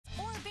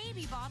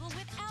baby bottle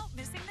without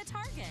missing the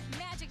target.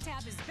 Magic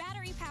Tap is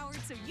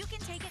battery-powered so you can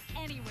take it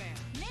anywhere.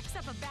 Mix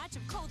up a batch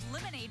of cold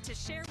lemonade to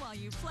share while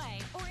you play,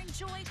 or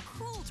enjoy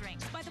cool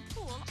drinks by the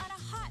pool on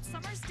a hot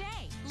summer's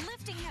day.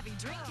 Lifting heavy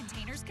drink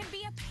containers can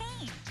be a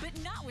pain, but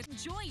not with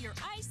Enjoy Your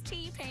Iced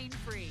Tea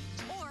pain-free.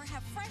 Or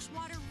have fresh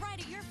water right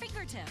at your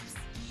fingertips.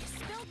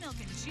 Spilled milk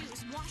and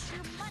juice wash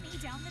your money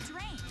down the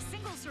drain.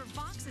 Single-serve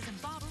boxes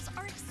and bottles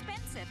are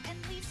expensive and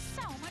leave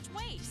so much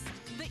waste.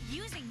 But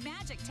using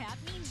Magic Tap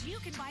means you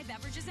can buy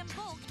beverages in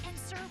bulk and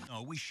serve.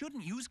 Oh, we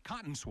shouldn't use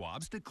cotton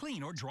swabs to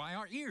clean or dry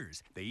our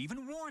ears. They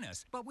even warn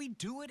us, but we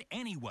do it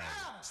anyway.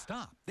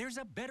 Stop. There's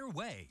a better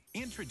way.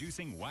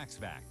 Introducing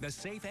WaxVac, the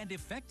safe and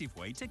effective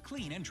way to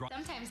clean and dry.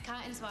 Sometimes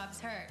cotton swabs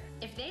hurt.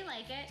 If they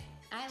like it,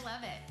 I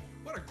love it.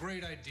 What a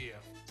great idea.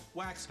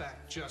 WaxVac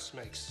just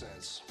makes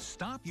sense.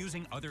 Stop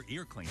using other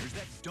ear cleaners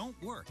that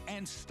don't work,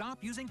 and stop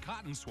using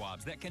cotton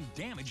swabs that can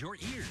damage your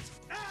ears.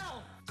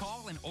 Ow!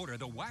 Call and order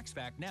the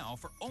WaxVac now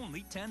for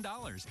only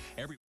 $10.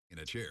 In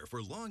a chair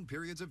for long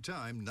periods of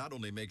time not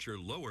only makes your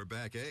lower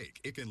back ache,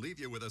 it can leave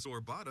you with a sore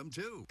bottom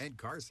too. And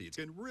car seats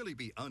can really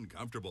be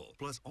uncomfortable.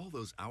 Plus, all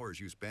those hours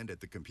you spend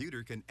at the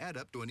computer can add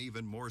up to an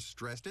even more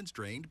stressed and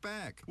strained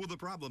back. Well, the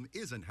problem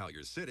isn't how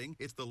you're sitting,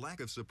 it's the lack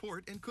of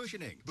support and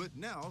cushioning. But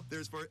now,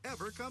 there's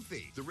Forever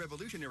Comfy, the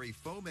revolutionary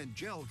foam and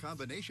gel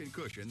combination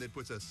cushion that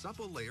puts a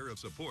supple layer of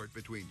support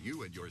between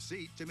you and your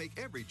seat to make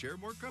every chair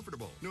more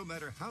comfortable, no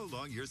matter how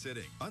long you're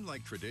sitting.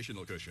 Unlike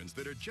traditional cushions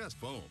that are just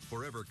foam,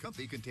 Forever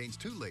Comfy contains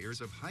 2 layers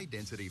of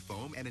high-density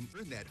foam and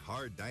turn that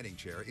hard dining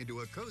chair into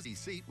a cozy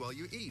seat while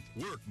you eat.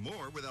 Work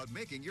more without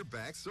making your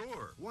back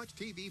sore. Watch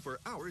TV for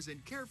hours in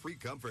carefree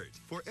comfort.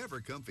 Forever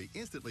Comfy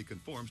instantly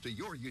conforms to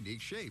your unique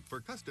shape for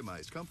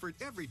customized comfort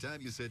every time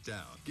you sit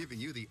down, giving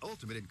you the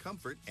ultimate in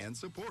comfort and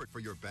support for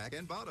your back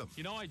and bottom.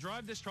 You know, I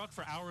drive this truck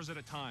for hours at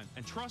a time,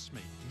 and trust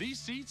me, these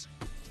seats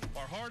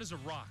are hard as a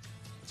rock.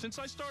 Since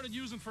I started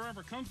using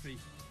Forever Comfy,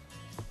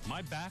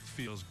 my back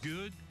feels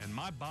good and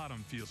my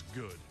bottom feels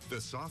good.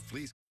 The soft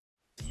fleece.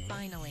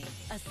 Finally,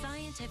 a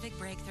scientific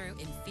breakthrough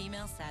in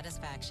female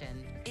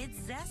satisfaction. It's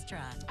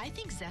Zestra. I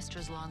think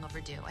Zestra's long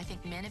overdue. I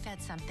think men have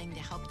had something to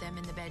help them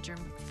in the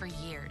bedroom for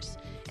years.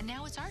 And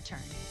now it's our turn.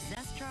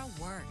 Zestra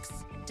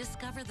works.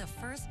 Discover the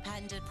first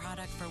patented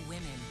product for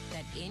women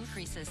that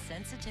increases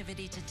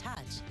sensitivity to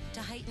touch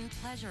to heighten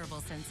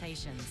pleasurable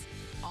sensations.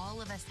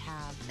 All of us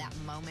have that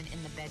moment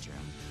in the bedroom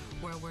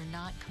where we're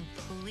not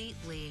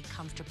completely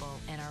comfortable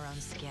in our own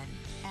skin.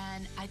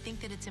 And I think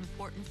that it's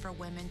important for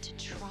women to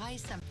try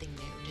something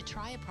new, to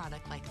try a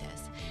product like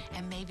this,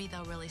 and maybe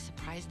they'll really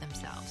surprise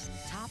themselves.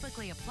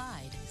 Topically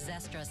applied,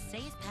 Zestra's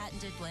safe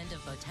patented blend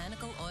of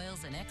botanical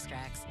oils and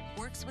extracts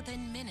works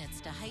within minutes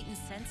to heighten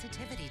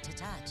sensitivity to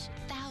touch.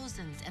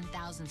 Thousands and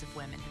thousands of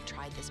women have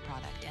tried this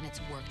product, and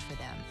it's worked for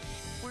them.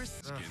 We're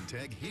Skin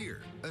tag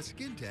here, a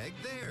skin tag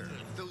there.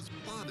 Those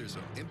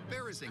bothersome,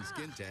 embarrassing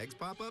skin tags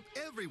pop up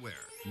everywhere.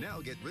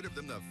 Now get rid of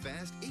them the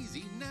fast,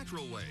 easy,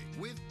 natural way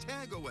with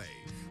Tag Away,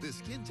 the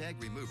skin tag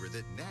remover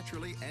that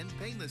naturally and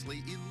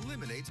painlessly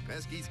eliminates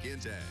pesky skin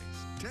tags.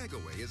 Tag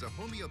Away is a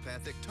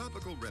homeopathic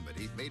topical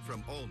remedy made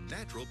from all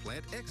natural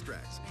plant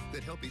extracts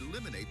that help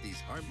eliminate these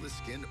harmless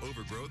skin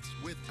overgrowths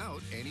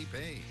without any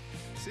pain.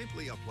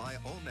 Simply apply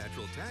all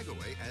natural Tag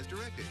Away as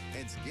directed,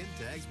 and skin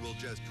tags will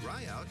just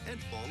dry out and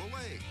fall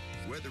away.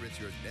 Whether it's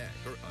your neck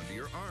or under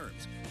your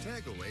arms,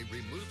 Tag Away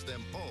removes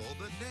them all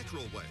the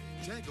natural way.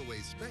 Tag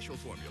Away's special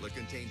formula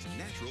contains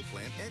natural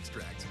plant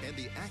extracts and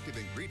the active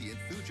ingredient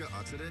Thuja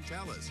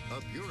occidentalis,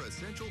 a pure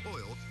essential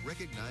oil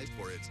recognized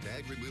for its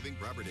tag-removing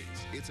properties.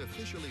 It's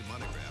officially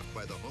monographed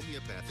by the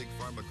Homeopathic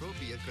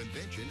Pharmacopoeia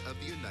Convention of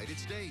the United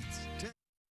States.